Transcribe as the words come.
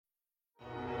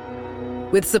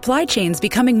With supply chains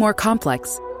becoming more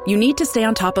complex, you need to stay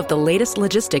on top of the latest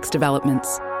logistics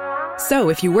developments. So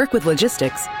if you work with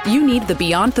logistics, you need the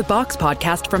Beyond the Box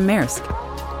podcast from Maersk.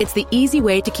 It's the easy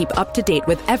way to keep up to date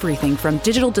with everything from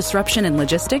digital disruption in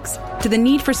logistics to the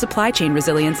need for supply chain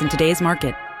resilience in today's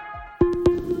market.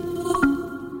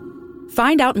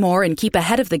 Find out more and keep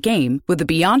ahead of the game with the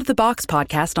Beyond the Box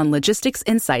podcast on logistics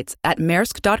insights at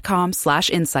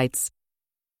maersk.com/insights.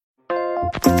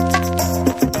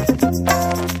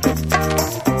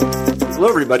 Hello,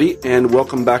 everybody, and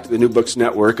welcome back to the New Books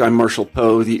Network. I'm Marshall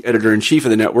Poe, the editor-in-chief of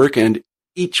the network, and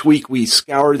each week we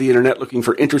scour the internet looking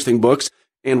for interesting books,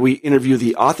 and we interview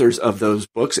the authors of those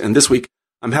books. And this week,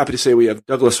 I'm happy to say we have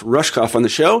Douglas Rushkoff on the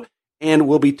show, and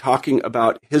we'll be talking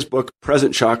about his book,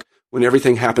 Present Shock, When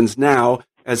Everything Happens Now.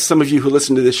 As some of you who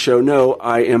listen to this show know,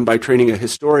 I am by training a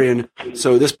historian,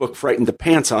 so this book frightened the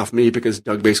pants off me because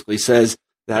Doug basically says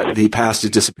that the past is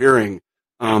disappearing,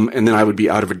 and then I would be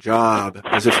out of a job,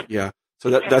 as if, yeah. So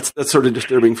that's sort of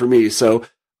disturbing for me. So,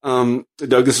 Doug,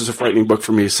 this is a frightening book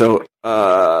for me. So,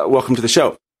 welcome to the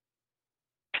show.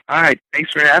 All right.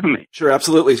 Thanks for having me. Sure,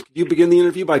 absolutely. Could you begin the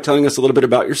interview by telling us a little bit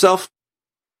about yourself?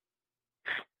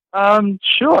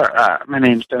 Sure. My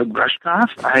name's Doug Rushkoff.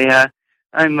 I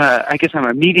guess I'm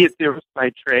a media theorist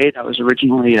by trade. I was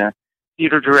originally a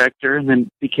theater director and then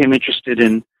became interested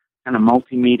in kind of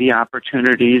multimedia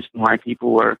opportunities and why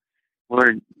people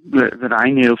that I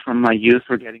knew from my youth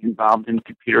were getting involved in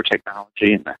computer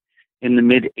technology in the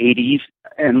mid 80s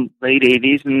and late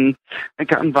 80s, and I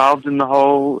got involved in the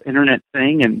whole internet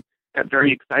thing and got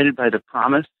very excited by the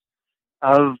promise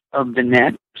of the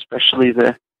net, especially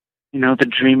the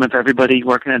dream of everybody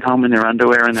working at home in their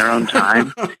underwear in their own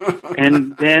time.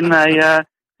 And then I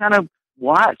kind of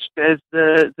watched as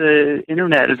the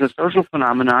internet as a social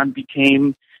phenomenon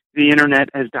became the internet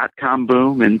as .com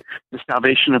boom and the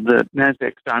salvation of the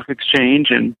Nasdaq Stock Exchange,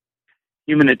 and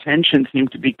human attention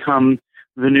seemed to become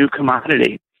the new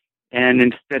commodity. And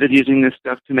instead of using this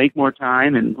stuff to make more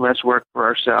time and less work for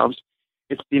ourselves,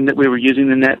 it seemed that we were using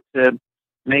the net to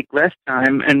make less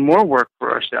time and more work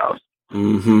for ourselves.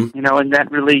 Mm-hmm. And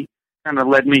that really kind of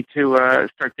led me to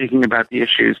start thinking about the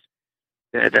issues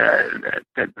that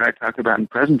I talk about in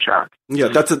Present Shock. Yeah,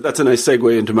 that's a nice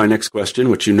segue into my next question,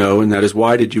 which you know, and that is,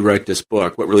 why did you write this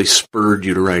book? What really spurred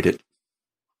you to write it?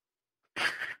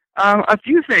 A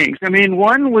few things. I mean,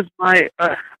 one was my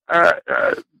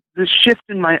the shift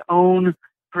in my own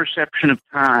perception of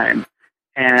time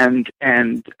and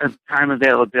of time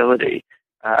availability.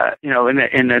 In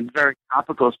a very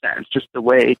topical sense, just the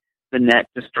way the net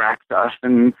distracts us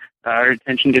and our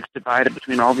attention gets divided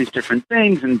between all these different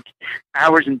things, and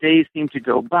hours and days seem to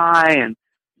go by. And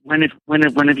when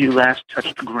have you last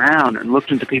touched ground and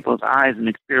looked into people's eyes and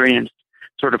experienced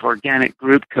sort of organic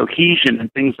group cohesion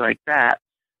and things like that?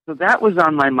 So that was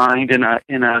on my mind in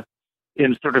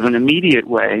sort of an immediate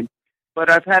way. But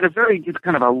I've had a very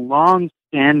kind of a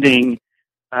long-standing.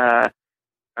 For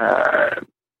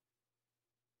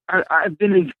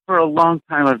a long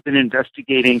time, I've been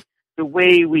investigating the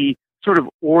way we sort of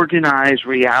organize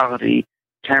reality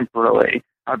temporally.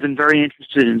 I've been very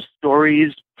interested in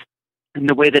stories and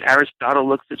the way that Aristotle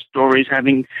looks at stories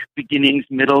having beginnings,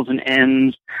 middles, and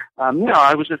ends.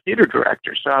 I was a theater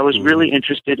director, so I was really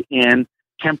interested in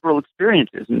temporal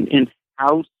experiences and in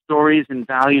how stories and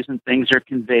values and things are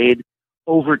conveyed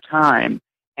over time.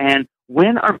 And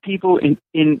when are people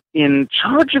in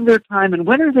charge of their time, and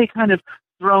when are they kind of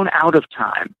thrown out of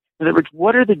time? In other words,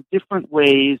 what are the different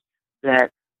ways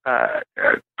that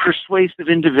persuasive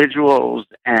individuals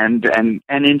and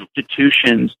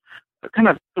institutions kind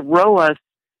of throw us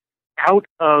out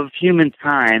of human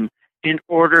time in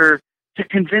order to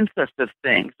convince us of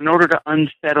things, in order to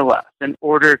unsettle us, in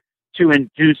order to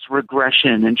induce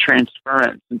regression and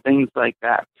transference and things like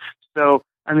that. So,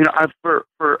 I mean, for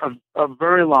a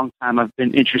very long time, I've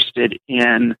been interested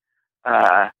in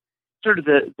sort of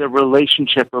the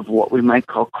relationship of what we might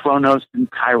call chronos and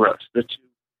kairos, the two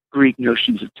Greek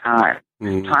notions of time.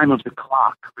 Time of the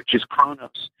clock, which is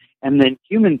chronos, and then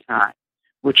human time,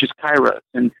 which is kairos.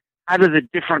 And how do the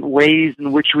different ways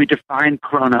in which we define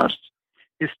chronos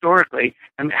historically,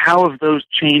 and how have those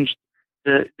changed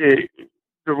the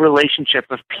relationship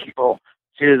of people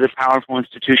to the powerful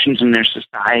institutions in their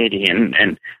society,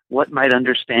 and what might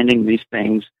understanding these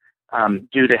things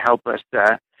do to help us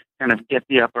kind of get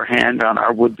the upper hand on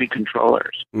our would-be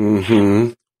controllers.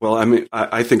 Mm-hmm. Well, I mean,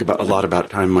 I think a lot about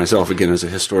time myself, again, as a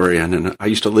historian, and I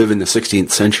used to live in the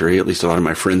 16th century. At least a lot of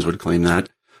my friends would claim that.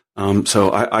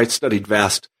 So I studied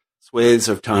vast swathes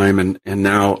of time, and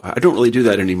now I don't really do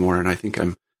that anymore. And I think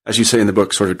I'm, as you say in the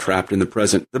book, sort of trapped in the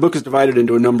present. The book is divided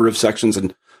into a number of sections,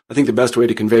 and I think the best way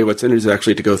to convey what's in it is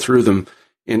actually to go through them.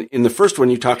 In the first one,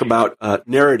 you talk about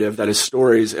narrative, that is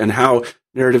stories, and how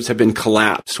narratives have been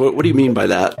collapsed. What do you mean by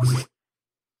that?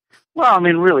 Well, I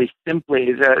mean, really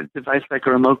simply, a device like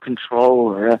a remote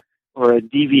control or a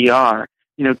DVR,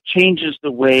 changes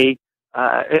the way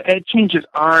it changes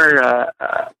our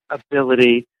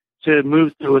ability to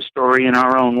move through a story in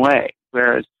our own way.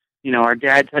 Whereas, our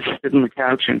dad had to sit on the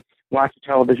couch and watch a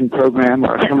television program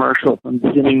or a commercial from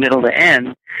beginning, middle to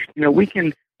end. We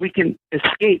can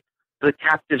escape the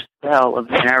captive spell of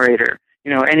the narrator,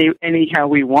 anyhow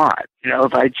we want.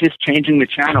 By just changing the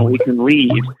channel, we can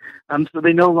leave. So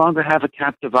they no longer have a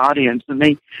captive audience, and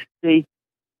they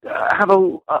have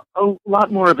a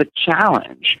lot more of a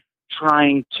challenge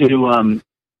trying to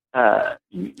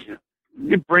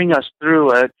bring us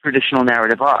through a traditional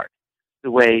narrative arc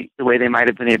the way they might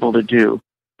have been able to do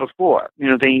before.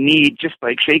 They need, just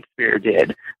like Shakespeare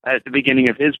did at the beginning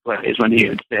of his plays, when he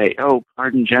would say, "Oh,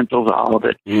 pardon gentle all of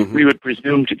it. Mm-hmm. We would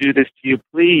presume to do this to you.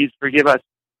 Please forgive us."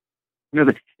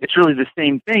 It's really the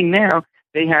same thing now.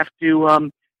 They have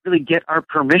to really get our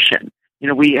permission.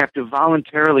 We have to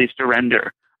voluntarily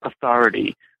surrender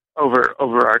authority over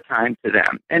our time to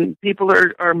them. And people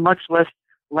are much less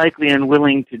likely and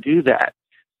willing to do that.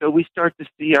 So we start to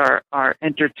see our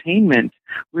entertainment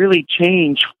really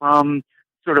change from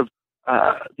sort of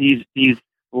these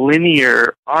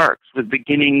linear arcs with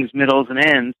beginnings, middles, and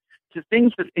ends to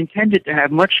things that intended to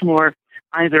have much more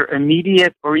either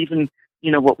immediate or even,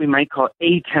 what we might call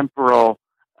atemporal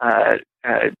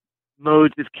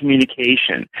modes of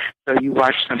communication. So you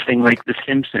watch something like The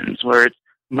Simpsons, where it's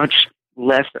much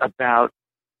less about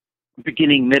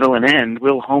beginning, middle, and end.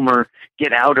 Will Homer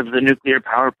get out of the nuclear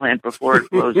power plant before it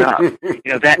blows up?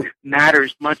 That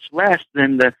matters much less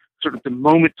than the sort of the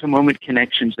moment-to-moment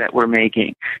connections that we're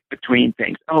making between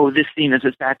things. Oh, this scene is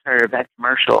a satire of that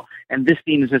commercial, and this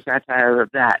scene is a satire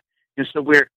of that. So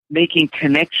we're making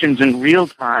connections in real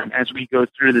time as we go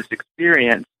through this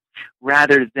experience,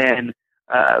 rather than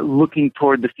looking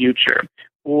toward the future.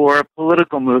 Or a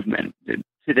political movement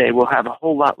today will have a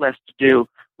whole lot less to do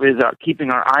with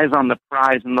keeping our eyes on the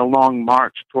prize in the long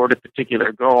march toward a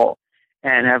particular goal,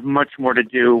 and have much more to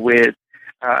do with,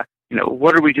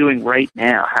 what are we doing right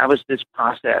now? How is this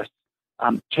process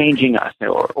changing us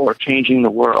or changing the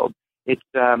world? It's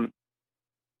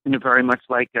very much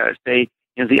like, say,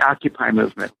 the Occupy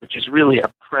movement, which is really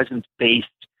a present-based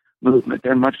movement.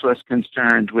 They're much less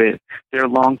concerned with their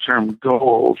long-term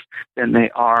goals than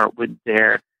they are with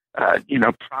their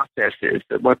processes,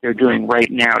 of what they're doing right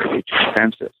now to reach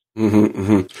consensus. Mm-hmm,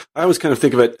 mm-hmm. I always kind of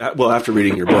think of it, after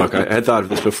reading your book, I had thought of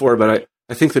this before, but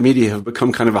I think the media have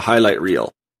become kind of a highlight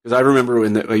reel. Because I remember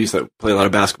when I used to play a lot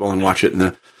of basketball and watch it in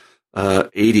the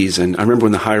 80s, and I remember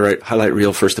when the highlight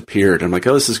reel first appeared. I'm like,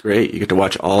 oh, this is great. You get to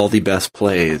watch all the best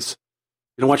plays.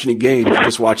 You don't watch any games, you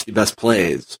just watch the best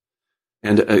plays.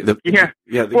 And exactly.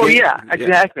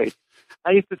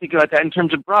 I used to think about that in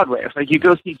terms of Broadway. It's like you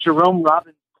go see Jerome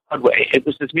Robbins' Broadway. It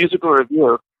was this musical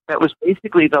review that was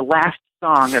basically the last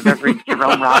song of every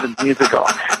Jerome Robbins musical.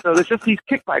 So there's just these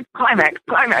kick like climax.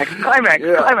 It's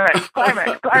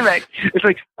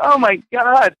like, oh my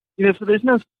God. So there's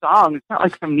no song. It's not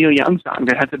like some Neil Young song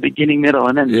that has a beginning, middle,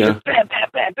 and then just bam, bam,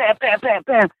 bam, bam, bam, bam,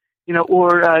 bam.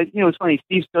 It's funny,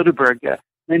 Steve Soderbergh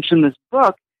mentioned this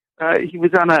book. He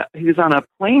was on a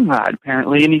plane ride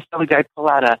apparently, and he saw the guy pull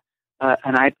out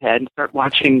an iPad and start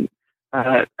watching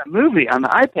a movie on the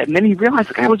iPad, and then he realized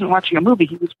the guy wasn't watching a movie.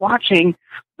 He was watching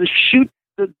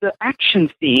the action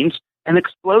scenes and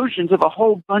explosions of a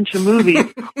whole bunch of movies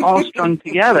all strung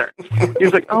together. He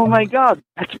was like, oh my God,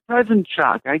 that's present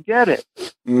shock. I get it.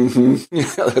 Mm-hmm.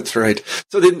 Yeah, that's right.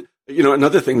 So then,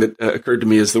 another thing that occurred to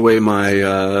me is the way my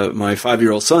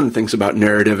 5-year-old son thinks about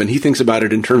narrative, and he thinks about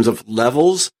it in terms of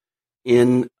levels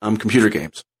in computer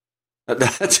games.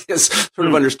 That's his sort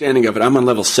of understanding of it. I'm on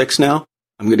level 6 now.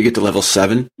 I'm going to get to level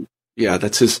 7. Yeah,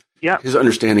 that's his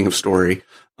understanding of story.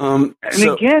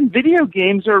 Again, video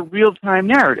games are real-time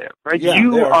narrative, right? Yeah,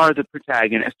 you are the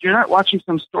protagonist. You're not watching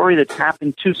some story that's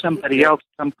happened to somebody else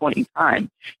at some point in time.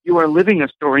 You are living a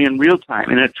story in real time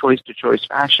in a choice-to-choice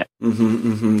fashion.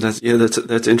 Mm-hmm, mm-hmm.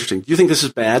 That's interesting. Do you think this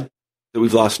is bad, that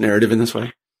we've lost narrative in this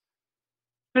way?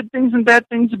 Good things and bad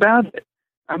things about it.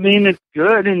 I mean, it's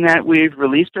good in that we've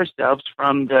released ourselves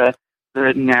from the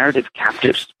narrative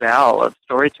captive spell of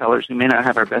storytellers who may not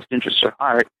have our best interests at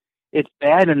heart. It's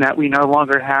bad in that we no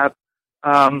longer have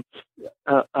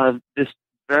this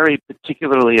very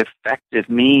particularly effective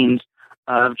means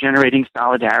of generating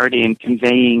solidarity and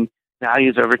conveying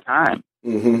values over time.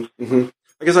 Mm-hmm, mm-hmm.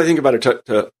 I guess I think about it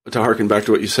to harken back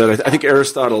to what you said. I think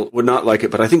Aristotle would not like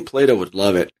it, but I think Plato would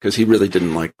love it because he really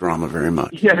didn't like drama very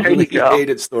much. Yeah, there you He go.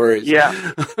 hated stories. Yeah.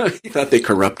 He thought they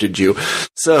corrupted you.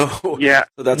 So He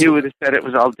would have said it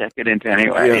was all decadent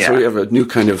anyway. So we have a new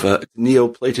kind of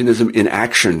Neoplatonism in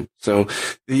action. So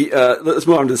let's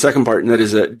move on to the second part, and that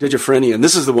is digiphrenia. And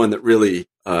this is the one that really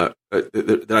that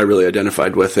I really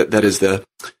identified with. That is the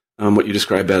what you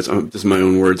described as this is my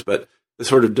own words, but the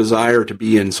sort of desire to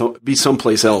be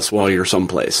someplace else while you're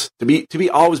someplace, to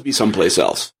always be someplace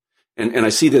else. And I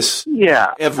see this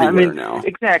everywhere now.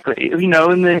 Exactly. In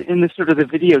the sort of the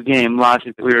video game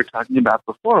logic that we were talking about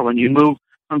before, when you move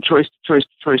from choice to choice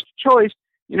to choice to choice,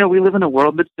 we live in a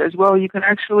world that says, well, you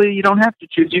don't have to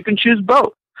choose. You can choose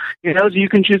both. You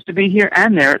can choose to be here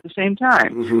and there at the same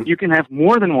time. Mm-hmm. You can have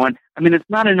more than one. It's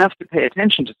not enough to pay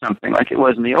attention to something like it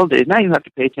was in the old days. Now you have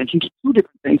to pay attention to two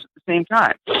different things at the same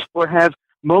time, or have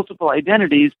multiple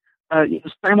identities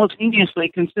simultaneously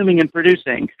consuming and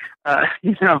producing.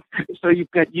 So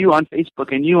you've got you on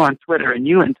Facebook and you on Twitter and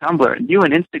you on Tumblr and you on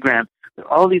Instagram.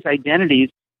 All these identities.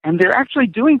 And they're actually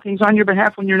doing things on your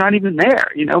behalf when you're not even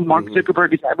there. Mark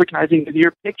Zuckerberg is advertising with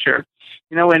your picture,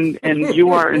 and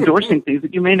you are endorsing things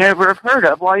that you may never have heard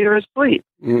of while you're asleep.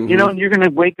 Mm-hmm. And you're going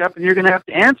to wake up and you're going to have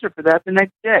to answer for that the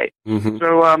next day. Mm-hmm.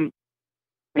 So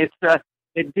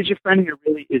digiphrenia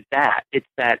really is that. It's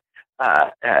that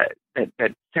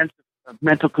sense of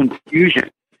mental confusion,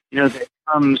 that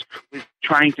comes with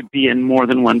trying to be in more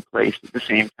than one place at the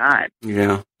same time.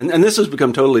 Yeah. And this has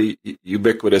become totally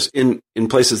ubiquitous in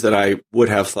places that I would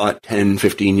have thought 10,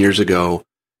 15 years ago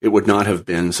it would not have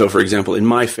been. So, for example, in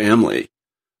my family,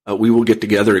 we will get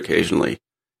together occasionally,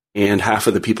 and half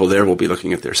of the people there will be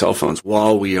looking at their cell phones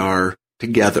while we are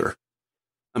together.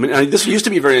 This used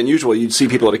to be very unusual. You'd see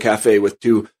people at a cafe with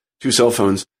two cell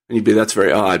phones, and you'd be, that's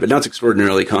very odd, but now it's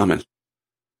extraordinarily common.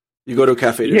 You go to a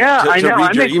cafe to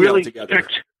read your email together.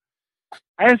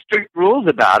 I have strict rules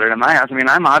about it in my house.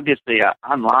 I'm obviously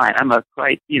online. I'm a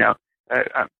quite,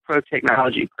 a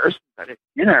pro-technology person, but at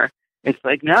dinner, it's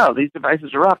like, no, these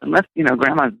devices are off unless,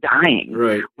 grandma's dying.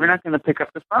 Right. We're not going to pick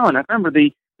up the phone. I remember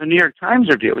the New York Times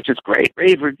review, which is great,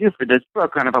 rave review for this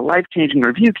book, kind of a life-changing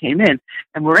review came in,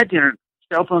 and we're at dinner.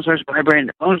 Cell phone starts vibrating,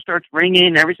 the phone starts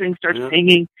ringing, everything starts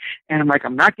pinging, and I'm like,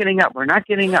 I'm not getting up, we're not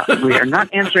getting up, we are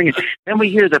not answering it. Then we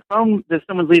hear the phone, that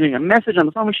someone's leaving a message on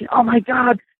the phone machine, oh my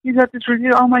God, you got this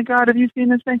review, oh my God, have you seen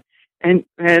this thing? And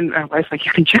my wife's like,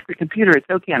 you can check the computer, it's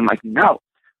okay. I'm like, no,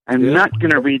 I'm not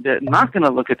going to read that, I'm not going to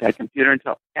look at that computer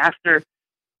until after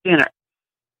dinner.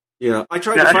 Yeah, I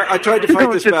tried to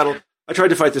fight this battle. I tried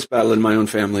to fight this battle in my own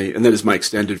family, and then it's my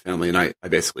extended family, and I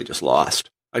basically just lost.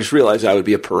 I just realized I would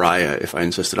be a pariah if I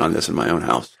insisted on this in my own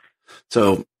house.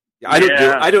 So I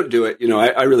don't do it.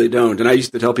 I really don't. And I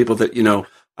used to tell people that,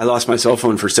 I lost my cell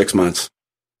phone for 6 months.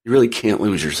 You really can't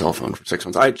lose your cell phone for 6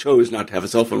 months. I chose not to have a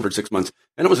cell phone for 6 months,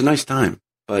 and it was a nice time.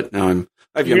 But now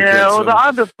I have young kids. Well,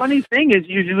 so. the funny thing is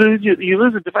you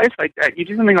lose a device like that. You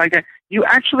do something like that. You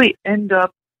actually end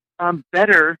up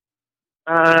better,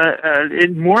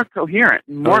 and more coherent,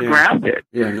 more grounded.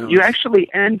 Yeah, no. You actually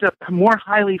end up more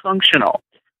highly functional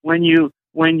when you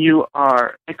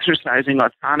are exercising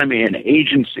autonomy and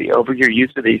agency over your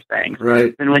use of these things,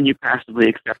 right, than when you passively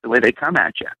accept the way they come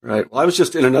at you. Right. Well, I was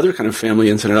just in another kind of family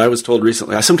incident. I was told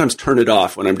recently, I sometimes turn it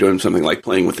off when I'm doing something like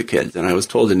playing with the kids, and I was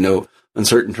told in no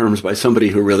uncertain terms by somebody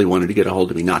who really wanted to get a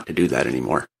hold of me not to do that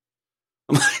anymore.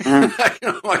 I'm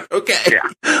like, okay,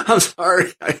 I'm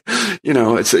sorry. I think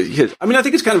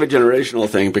it's kind of a generational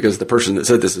thing because the person that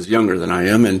said this is younger than I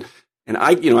am, and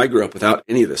I grew up without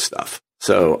any of this stuff.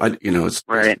 So it's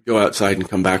right. Go outside and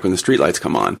come back when the streetlights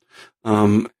come on.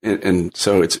 And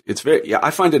so it's very, I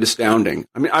find it astounding.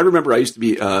 I remember I used to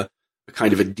be a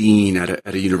kind of a dean at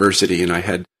a university, and I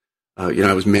had,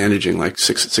 I was managing like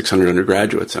 600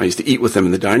 undergraduates, and I used to eat with them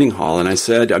in the dining hall. And I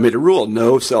made a rule,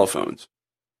 no cell phones.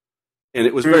 And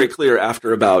it was very clear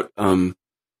after about,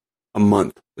 a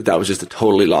month that was just a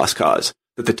totally lost cause,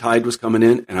 that the tide was coming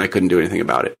in and I couldn't do anything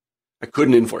about it. I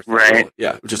couldn't enforce it. Right.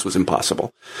 Yeah, it just was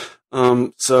impossible.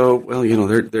 There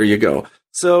you go.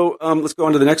 So let's go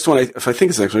on to the next one. If I think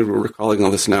it's actually, we're recalling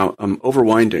all this now,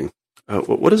 overwinding.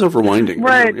 What is overwinding?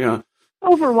 Right. Yeah.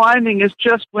 Overwinding is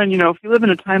just when, if you live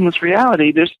in a timeless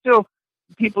reality, there's still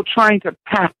people trying to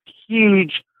pack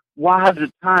huge wads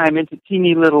of time into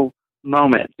teeny little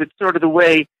moments. It's sort of the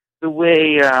way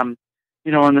on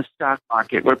the stock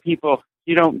market where people,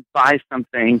 you don't buy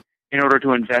something in order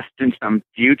to invest in some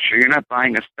future. You're not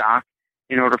buying a stock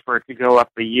in order for it to go up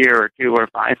a year or 2 or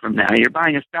 5 from now. You're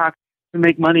buying a stock to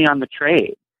make money on the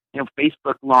trade.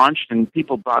 Facebook launched and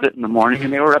people bought it in the morning,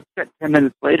 and they were upset 10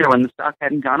 minutes later when the stock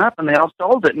hadn't gone up, and they all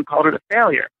sold it and called it a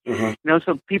failure.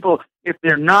 So people, if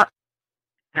they're not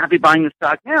happy buying the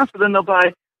stock now, so then they'll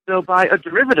buy a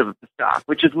derivative of the stock,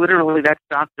 which is literally that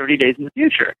stock 30 days in the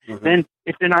future. Then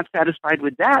if they're not satisfied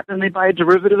with that, then they buy a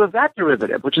derivative of that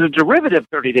derivative, which is a derivative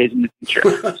 30 days in the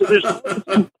future. So there's all this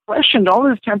compression, all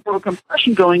this temporal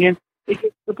compression going in. It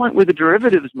gets to the point where the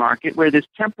derivatives market, where this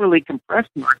temporally compressed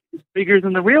market is bigger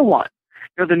than the real one.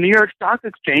 The New York Stock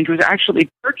Exchange was actually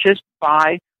purchased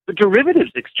by the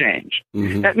derivatives exchange.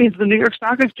 That means the New York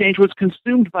Stock Exchange was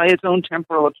consumed by its own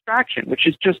temporal abstraction, which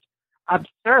is just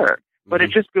absurd. But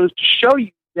it just goes to show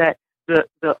you that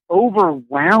the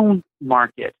overwound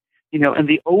market, and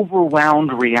the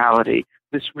overwound reality,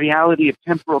 this reality of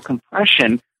temporal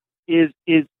compression is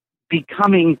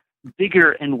becoming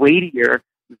bigger and weightier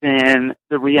than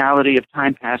the reality of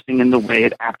time passing in the way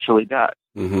it actually does.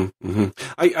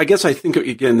 I guess I think,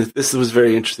 again, this was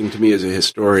very interesting to me as a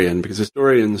historian, because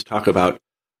historians talk about,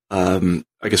 I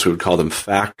guess we would call them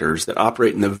factors that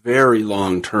operate in the very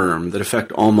long term that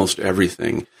affect almost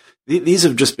everything. These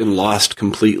have just been lost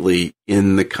completely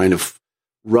in the kind of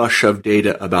rush of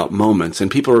data about moments, and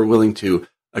people are willing to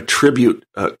attribute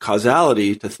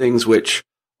causality to things which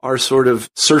are sort of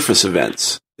surface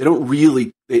events. They don't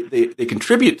really, they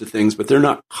contribute to things, but they're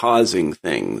not causing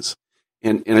things.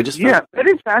 And I just that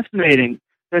is fascinating.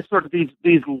 There's sort of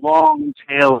these long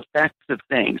tail effects of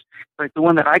things. Like the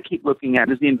one that I keep looking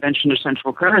at is the invention of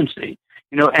central currency.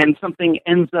 And something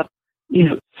ends up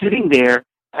sitting there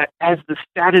as the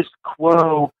status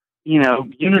quo,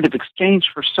 unit of exchange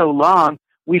for so long,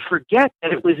 we forget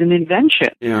that it was an invention.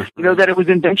 That it was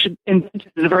invented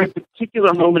at a very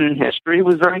particular moment in history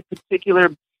with very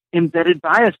particular embedded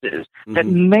biases that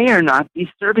may or not be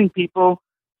serving people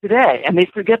today. And they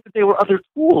forget that there were other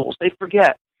tools. They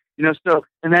forget, and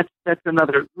that's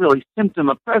another really symptom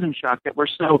of present shock, that we're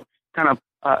so kind of,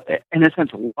 in a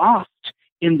sense, lost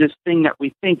in this thing that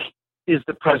we think is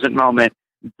the present moment,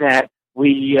 that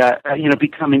we,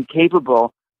 become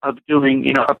incapable of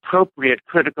doing, appropriate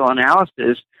critical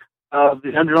analysis of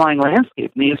the underlying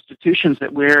landscape and the institutions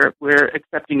that we're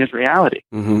accepting as reality.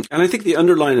 And I think the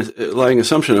underlying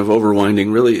assumption of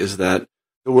overwinding really is that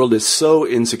the world is so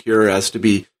insecure as to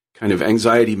be kind of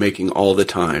anxiety-making all the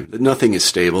time, that nothing is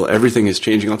stable, everything is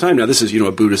changing all the time. Now, this is,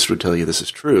 a Buddhist would tell you this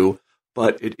is true,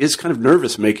 but it is kind of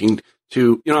nervous-making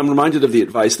to, I'm reminded of the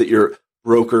advice that your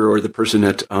broker or the person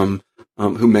at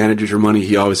who manages your money,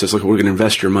 he always says, look, we're going to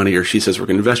invest your money, or she says, we're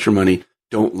going to invest your money,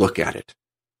 don't look at it.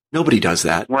 Nobody does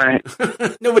that. Right.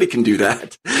 Nobody can do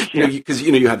that. Because,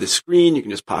 you have this screen, you can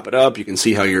just pop it up, you can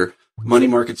see how your money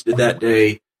markets did that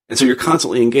day. And so you're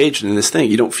constantly engaged in this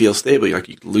thing. You don't feel stable. You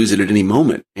can lose it at any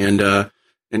moment. And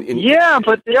yeah,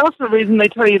 but the also reason they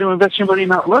tell you to invest your money and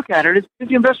not look at it is because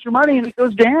you invest your money and it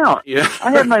goes down. Yeah.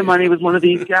 I had my money with one of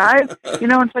these guys.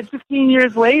 It's like 15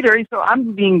 years later, so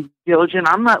I'm being diligent.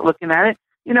 I'm not looking at it.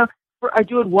 I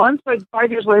do it once, but 5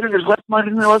 years later, there's less money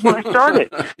than there was when I started.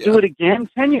 Do it again,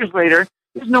 10 years later,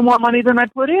 there's no more money than I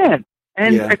put in,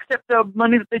 and except the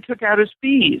money that they took out as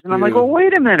fees. And I'm like, well,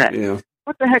 wait a minute. Yeah.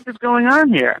 What the heck is going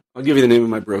on here? I'll give you the name of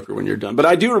my broker when you're done. But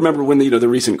I do remember when the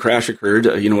recent crash occurred.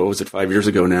 What was it, 5 years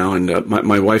ago now? And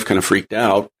my wife kind of freaked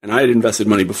out. And I had invested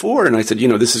money before, and I said,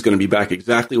 this is going to be back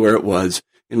exactly where it was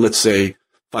in, let's say,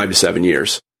 5 to 7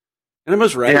 years. And I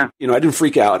was right. I didn't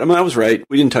freak out. I was right.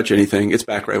 We didn't touch anything. It's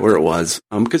back right where it was.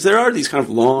 Because there are these kind of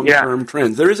long-term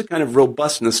trends. There is a kind of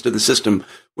robustness to the system,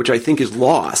 which I think is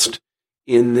lost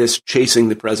in this chasing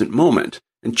the present moment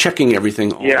and checking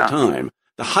everything all the time.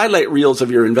 The highlight reels of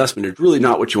your investment is really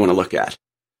not what you want to look at.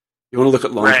 You want to look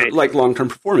at long-term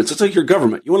performance. It's like your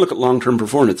government. You want to look at long-term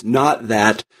performance, not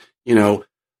that,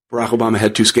 Barack Obama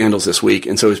had 2 scandals this week,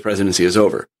 and so his presidency is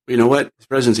over. But you know what? His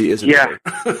presidency isn't over.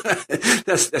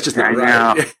 That's just not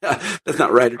right. That's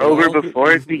not right at all. Over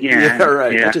before it began. Yeah,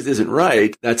 right. That just isn't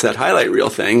right. That's that highlight reel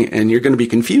thing, and you're going to be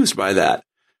confused by that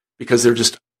because they're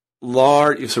just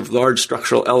large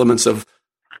structural elements of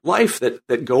life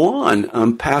that go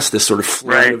on past this sort of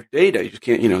flood of data. You just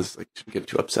can't, it's like, shouldn't get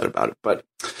too upset about it. But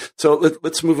so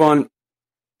let's move on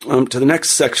to the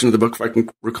next section of the book, if I can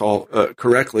recall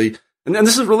correctly. And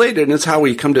this is related, and it's how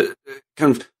we come to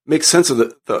kind of make sense of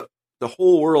the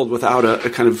whole world without a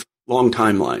kind of long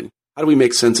timeline. How do we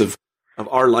make sense of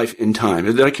our life in time?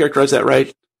 Did I characterize that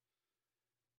right?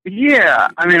 Yeah,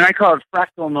 I call it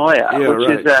fractalnoia,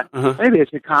 which is maybe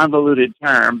it's a convoluted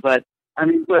term, but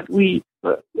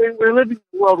we're living in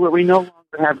a world where we no longer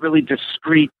have really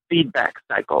discrete feedback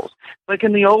cycles. Like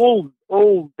in the old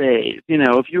days,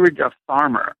 if you were a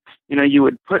farmer, you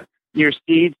would put your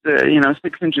seeds,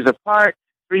 6 inches apart,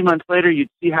 3 months later, you'd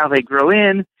see how they grow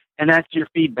in, and that's your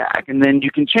feedback. And then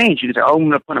you can change. You can say, I'm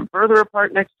going to put them further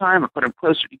apart next time or put them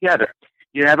closer together.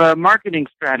 You have a marketing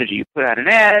strategy. You put out an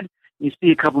ad. You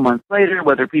see a couple months later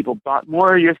whether people bought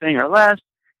more of your thing or less,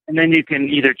 and then you can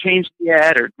either change the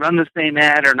ad or run the same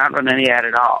ad or not run any ad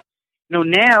at all.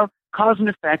 Now cause and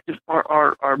effect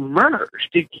are merged.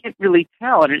 You can't really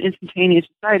tell in an instantaneous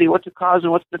society what's the cause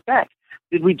and what's the effect.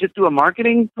 Did we just do a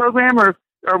marketing program, or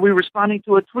are we responding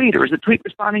to a tweet, or is the tweet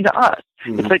responding to us?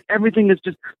 Mm-hmm. It's like everything is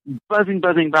just buzzing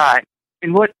by.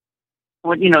 And what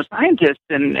scientists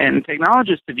and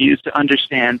technologists have used to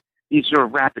understand these sort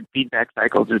of rapid feedback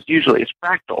cycles is usually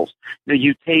fractals.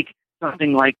 You take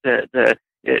something like the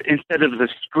instead of the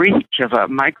screech of a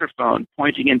microphone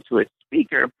pointing into its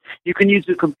speaker, you can use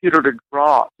the computer to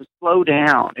slow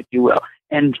down, if you will,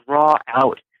 and draw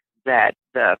out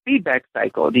the feedback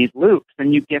cycle, these loops,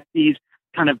 and you get these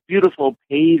kind of beautiful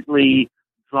Paisley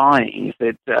drawings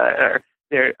that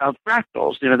they're of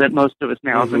fractals, that most of us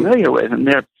now are familiar with, and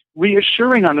they're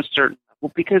reassuring on a certain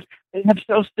level because they have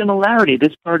self-similarity.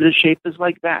 This part of the shape is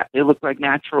like that. They look like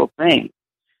natural things.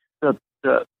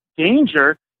 The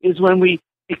danger is when we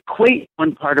equate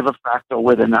one part of a fractal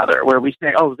with another, where we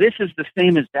say, oh, this is the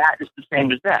same as that, it's the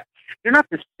same as that. They're not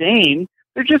the same.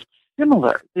 They're just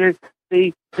similar.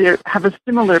 They have a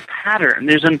similar pattern.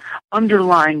 There's an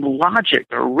underlying logic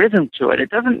or rhythm to it. It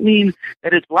doesn't mean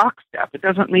that it's lockstep. It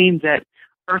doesn't mean that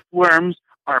earthworms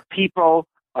are people,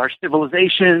 are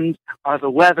civilizations, are the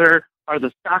weather, are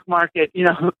the stock market.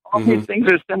 All these things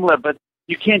are similar, but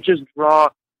you can't just draw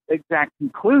exact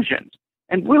conclusions.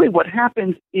 And really what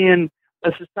happens in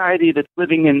a society that's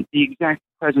living in the exact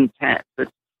present tense,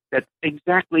 that's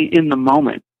exactly in the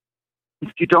moment,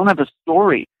 if you don't have a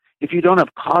story, if you don't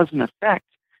have cause and effect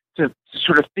to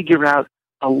sort of figure out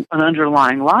an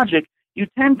underlying logic, you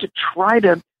tend to try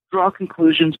to draw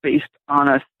conclusions based on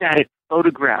a static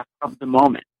photograph of the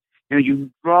moment.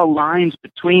 You draw lines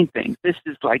between things. This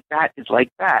is like that, is like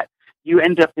that. You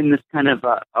end up in this kind of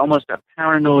almost a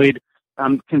paranoid,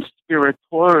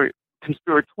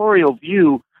 conspiratorial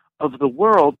view of the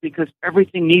world, because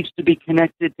everything needs to be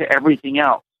connected to everything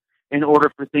else in order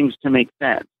for things to make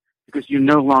sense, because you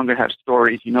no longer have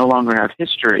stories, you no longer have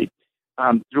history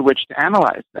through which to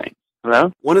analyze things.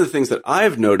 Hello? One of the things that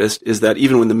I've noticed is that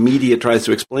even when the media tries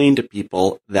to explain to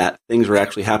people that things are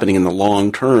actually happening in the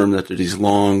long term, that there are these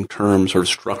long-term sort of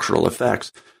structural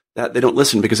effects, that they don't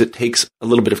listen because it takes a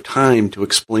little bit of time to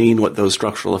explain what those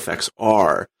structural effects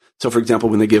are. So, for example,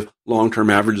 when they give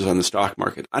long-term averages on the stock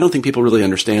market, I don't think people really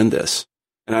understand this,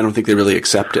 and I don't think they really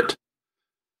accept it.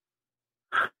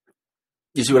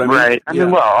 You see what I mean? Right. I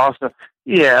mean,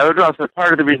 also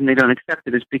part of the reason they don't accept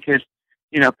it is because,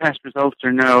 past results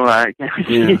are no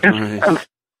guarantee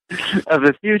of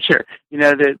the future.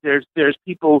 There's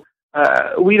people,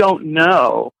 we don't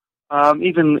know,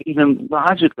 even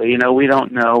logically, we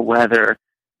don't know whether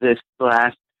the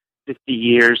last 50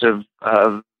 years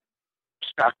of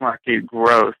stock market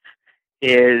growth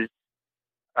is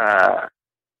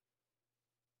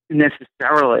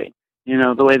necessarily,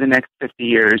 the way the next 50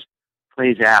 years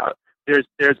plays out.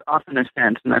 There's often a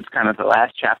sense, and that's kind of the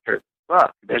last chapter of the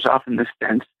book, there's often this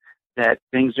sense that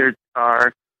things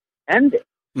are ending.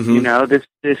 This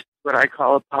what I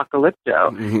call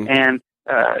apocalypto. And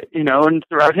and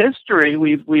throughout history,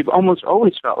 we've almost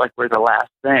always felt like we're the last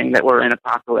thing, that we're in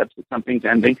apocalypse, that something's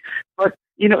ending. But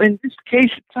in this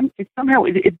case,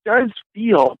 it does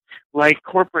feel like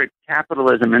corporate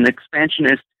capitalism and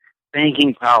expansionist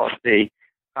banking policy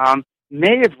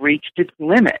may have reached its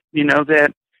limit.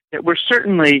 That we're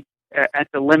certainly at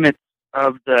the limits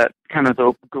of the kind of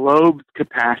the globe's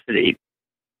capacity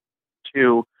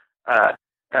to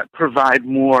provide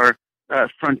more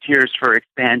frontiers for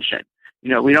expansion.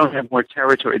 We don't have more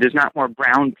territory. There's not more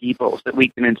brown peoples that we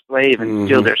can enslave and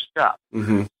steal their stuff.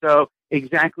 So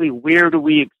exactly where do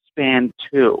we expand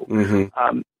to?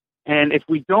 And if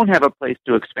we don't have a place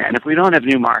to expand, if we don't have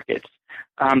new markets,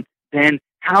 then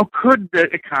how could the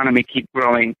economy keep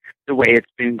growing the way it's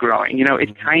been growing?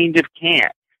 It kind of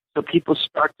can't. So people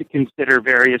start to consider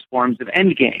various forms of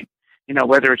endgame.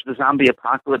 Whether it's the zombie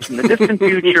apocalypse in the distant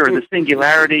future or the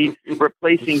singularity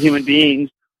replacing human beings,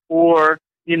 or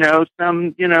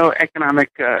some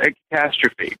economic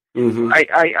catastrophe.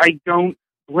 I don't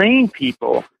blame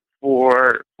people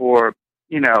for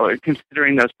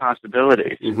considering those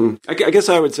possibilities. I guess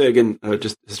I would say, again,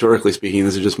 just historically speaking,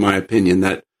 this is just my opinion,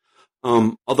 that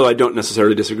although I don't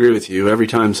necessarily disagree with you, every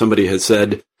time somebody has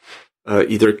said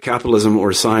either capitalism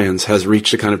or science has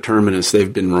reached a kind of terminus,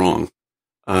 they've been wrong.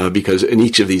 Because in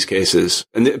each of these cases,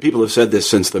 and people have said this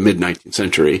since the mid-19th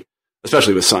century,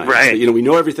 especially with science. Right. You know, we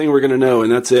know everything we're going to know,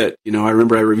 and that's it. You know, I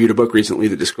remember I reviewed a book recently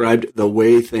that described the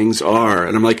way things are,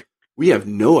 and I'm like, we have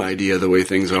no idea the way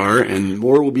things are, and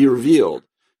more will be revealed.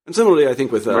 And similarly, I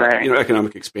think with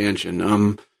economic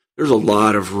expansion, there's a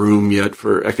lot of room yet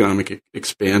for economic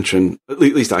expansion. At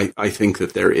least I think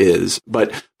that there is.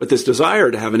 But this desire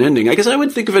to have an ending, I guess I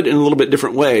would think of it in a little bit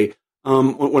different way.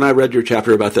 When I read your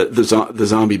chapter about the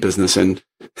zombie business, and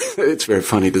it's very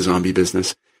funny, the zombie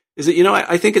business, is that, you know,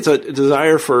 I think it's a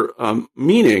desire for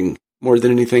meaning more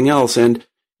than anything else. And,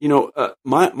 you know,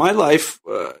 my life,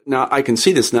 now I can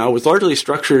see this now, was largely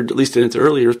structured, at least in its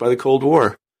early years, by the Cold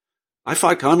War. I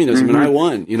fought communism and I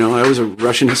won. You know, I was a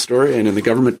Russian historian and the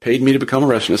government paid me to become a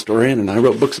Russian historian, and I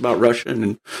wrote books about Russia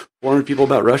and warned people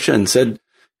about Russia and said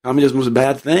communism was a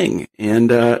bad thing.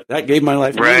 And that gave my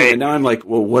life meaning. And now I'm like,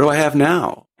 well, what do I have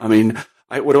now? I mean,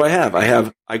 what do I have?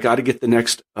 I got to get the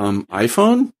next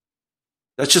iPhone.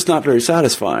 That's just not very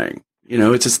satisfying. You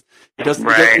know, it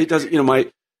doesn't, you know,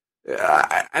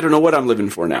 I don't know what I'm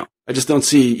living for now. I just don't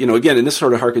see, you know, again, and this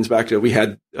sort of harkens back to, we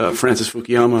had Francis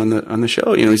Fukuyama on the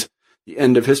show. You know, he's the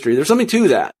end of history. There's something to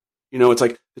that. You know, it's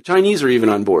like the Chinese are even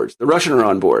on board. The Russian are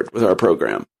on board with our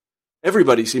program.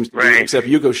 Everybody seems to be, except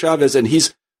Hugo Chavez, and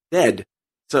he's dead.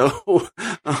 So,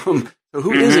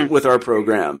 who isn't with our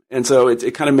program? And so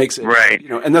it kind of makes it, you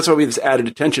know, and that's why we have this added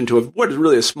attention to what is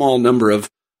really a small number of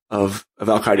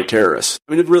Al-Qaeda terrorists.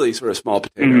 I mean, it's really sort of small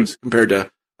potatoes compared to,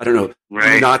 I don't know,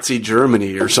 Nazi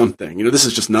Germany or something. You know, this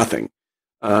is just nothing.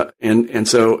 And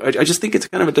so I just think it's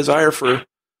kind of a desire for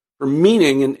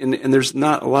meaning, and there's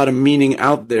not a lot of meaning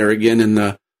out there, again, in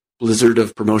the blizzard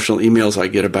of promotional emails I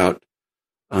get about,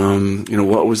 you know,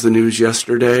 what was the news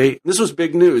yesterday? This was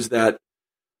big news that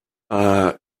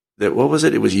what was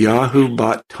it? It was Yahoo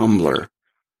bought Tumblr.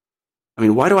 I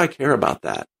mean, why do I care about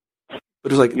that?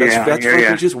 But it was like,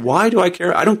 that's news. Why do I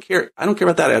care? I don't care. I don't care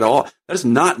about that at all. That is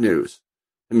not news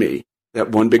to me, that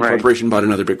one big corporation bought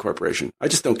another big corporation. I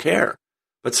just don't care.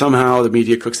 But somehow the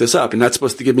media cooks this up, and that's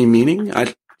supposed to give me meaning.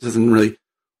 It doesn't really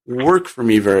work for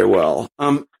me very well.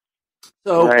 How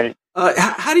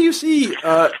do you see,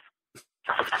 I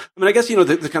mean, I guess, you know,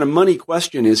 the kind of money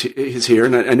question is here,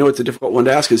 and I know it's a difficult one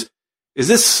to ask, is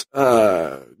this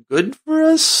good for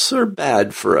us or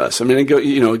bad for us? I mean,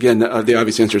 you know, again, the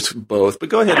obvious answer is both, but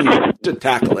go ahead and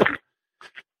tackle it.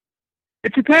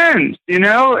 It depends, you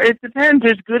know, it depends.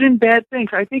 There's good and bad things.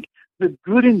 I think the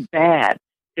good and bad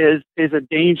is a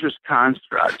dangerous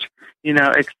construct, you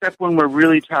know, except when we're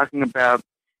really talking about,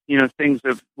 you know, things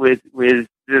about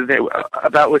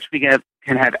which we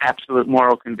can have absolute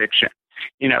moral conviction.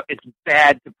 You know, it's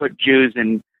bad to put Jews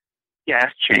in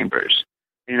gas chambers.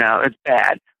 You know, it's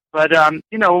bad. But,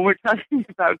 you know, when we're talking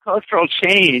about cultural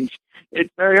change,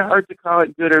 it's very hard to call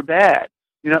it good or bad.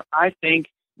 You know, I think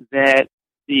that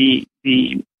the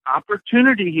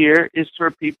opportunity here is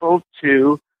for people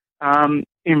to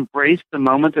embrace the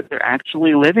moment that they're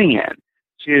actually living in,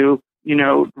 to, you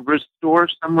know, restore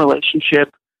some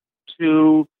relationship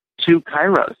to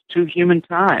Kairos, to human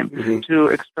time, to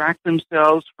extract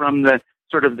themselves from the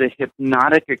sort of the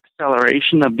hypnotic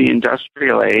acceleration of the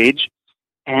industrial age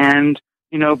and,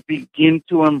 you know, begin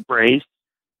to embrace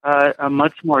a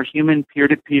much more human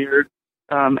peer-to-peer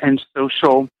and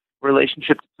social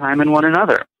relationship to time and one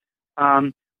another.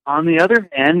 On the other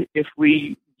hand, if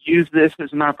we use this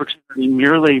as an opportunity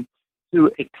merely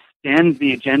to extend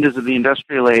the agendas of the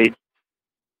industrial age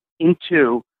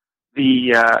into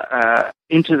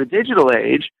the digital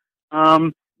age,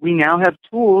 we now have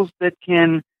tools that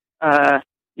can,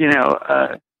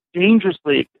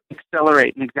 dangerously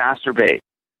accelerate and exacerbate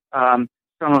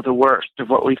some of the worst of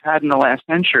what we've had in the last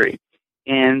century.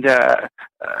 And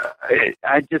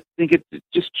I just think it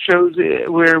just shows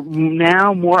we're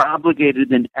now more obligated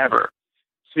than ever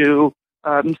to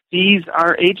seize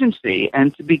our agency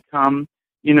and to become,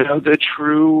 you know, the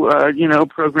true,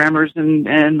 programmers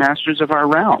and masters of our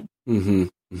realm. Mm-hmm.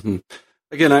 Mm-hmm.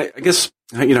 Again, I guess,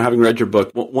 you know, having read your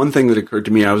book, one thing that occurred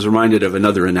to me, I was reminded of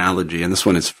another analogy, and this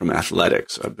one is from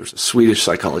athletics. There's a Swedish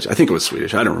psychologist, I think it was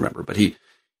Swedish, I don't remember, but he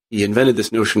invented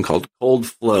this notion called cold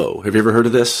flow. Have you ever heard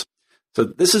of this? So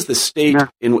this is the state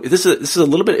this is a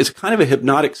little bit, it's kind of a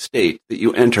hypnotic state that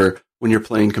you enter when you're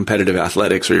playing competitive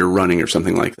athletics or you're running or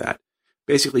something like that.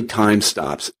 Basically, time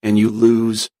stops and you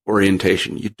lose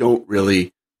orientation. You don't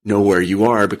really know where you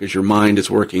are because your mind is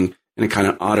working in a kind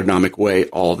of autonomic way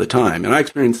all the time. And I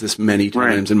experienced this many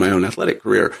times in my own athletic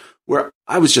career where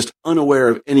I was just unaware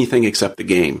of anything except the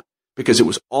game because it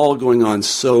was all going on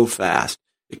so fast.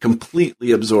 It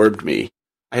completely absorbed me.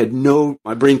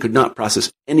 My brain could not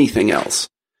process anything else.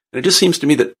 And it just seems to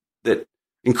me that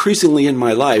increasingly in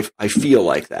my life, I feel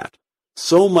like that.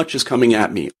 so much is coming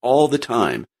at me all the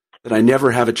time that I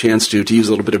never have a chance to use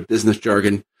a little bit of business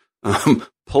jargon,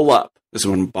 pull up. This is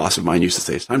what a boss of mine used to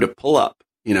say. It's time to pull up,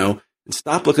 and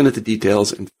stop looking at the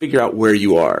details and figure out where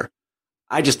you are.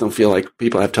 I just don't feel like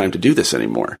people have time to do this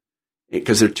anymore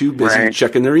because they're too busy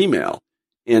checking their email.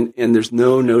 And there's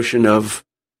no notion of,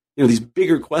 these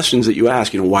bigger questions that you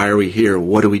ask, why are we here?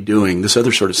 What are we doing? This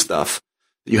other sort of stuff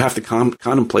that you have to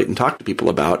contemplate and talk to people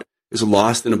about is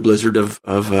lost in a blizzard of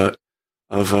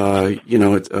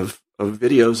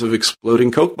videos of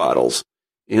exploding Coke bottles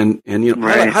and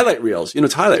highlight reels.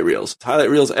 It's highlight reels. It's highlight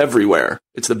reels everywhere.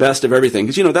 It's the best of everything.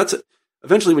 Because, that's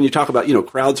eventually when you talk about,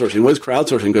 crowdsourcing, what is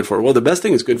crowdsourcing good for? Well, the best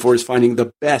thing it's good for is finding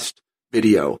the best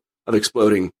video of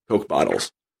exploding Coke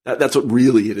bottles. That's what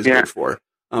really it is good for.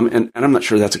 And I'm not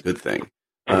sure that's a good thing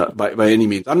by any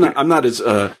means. I'm not as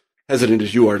hesitant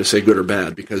as you are to say good or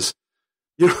bad because,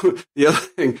 the other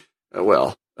thing, there's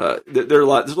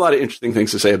a lot of interesting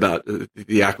things to say about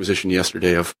the acquisition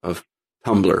yesterday of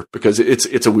Tumblr because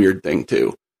it's a weird thing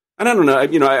too. And I don't know, I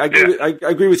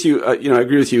agree with you. I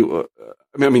agree with you.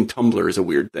 I mean, Tumblr is a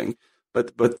weird thing,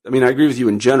 but I mean, I agree with you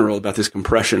in general about this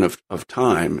compression of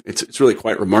time. It's really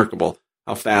quite remarkable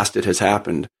how fast it has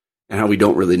happened and how we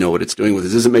don't really know what it's doing with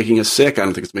us. Is it making us sick? I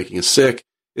don't think it's making us sick.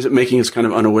 Is it making us kind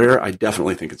of unaware? I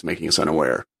definitely think it's making us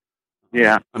unaware.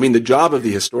 Yeah. I mean, the job of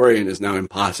the historian is now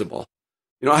impossible.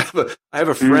 I have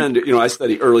a friend, I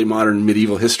study early modern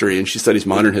medieval history and she studies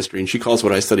modern history and she calls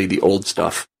what I study the old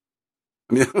stuff.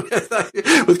 I mean,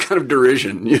 with kind of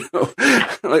derision,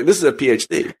 like this is a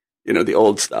PhD, the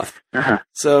old stuff. Uh-huh.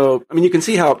 So, I mean, you can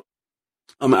see how,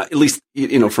 at least,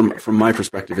 from my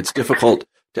perspective, it's difficult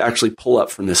to actually pull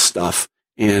up from this stuff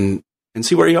and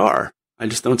see where you are. I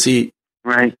just don't see,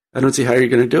 I don't see how you're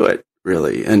going to do it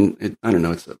really. And I don't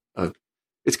know.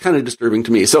 It's kind of disturbing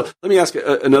to me. So let me ask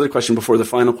another question before the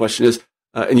final question is,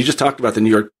 and you just talked about the New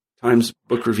York Times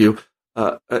book review.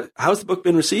 How's the book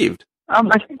been received?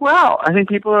 I think well. I think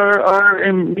people are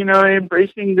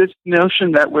embracing this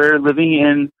notion that we're living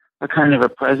in a kind of a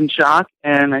present shock,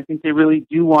 and I think they really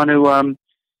do want to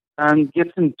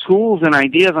get some tools and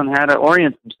ideas on how to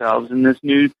orient themselves in this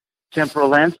new temporal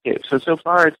landscape. So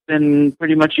far, it's been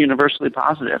pretty much universally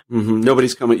positive. Mm-hmm.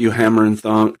 Nobody's come at you hammer and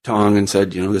tong and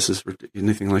said, this is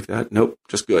anything like that? Nope,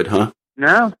 just good, huh?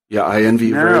 No. Yeah, I envy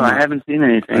you very much. No, I haven't seen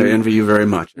anything. I envy you very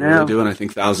much. I really do, and I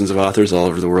think thousands of authors all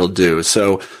over the world do.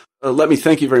 So let me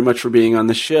thank you very much for being on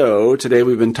the show. Today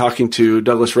we've been talking to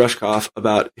Douglas Rushkoff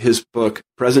about his book,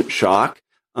 Present Shock.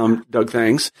 Doug,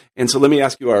 thanks. And so let me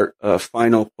ask you our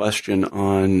final question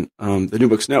on the New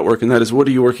Books Network, and that is, what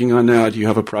are you working on now? Do you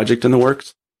have a project in the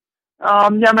works?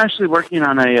 I'm actually working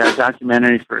on a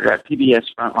documentary for PBS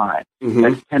Frontline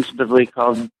that's tentatively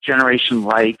called Generation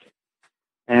Like.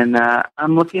 And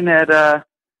I'm looking at, how,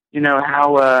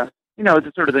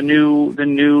 it's sort of the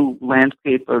new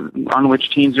landscape on which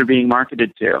teens are being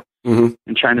marketed to, and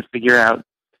trying to figure out,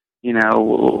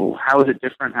 how is it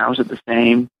different? How is it the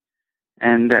same?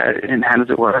 And how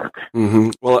does it work? Mm-hmm.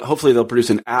 Well, hopefully they'll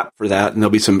produce an app for that, and there'll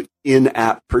be some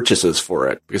in-app purchases for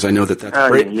it, because I know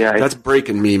that's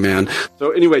breaking me, man.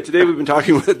 So anyway, today we've been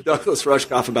talking with Douglas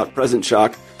Rushkoff about Present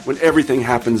Shock, when everything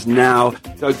happens now.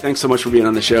 Doug, thanks so much for being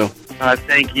on the show.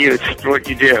 Thank you. It's what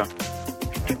you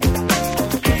do.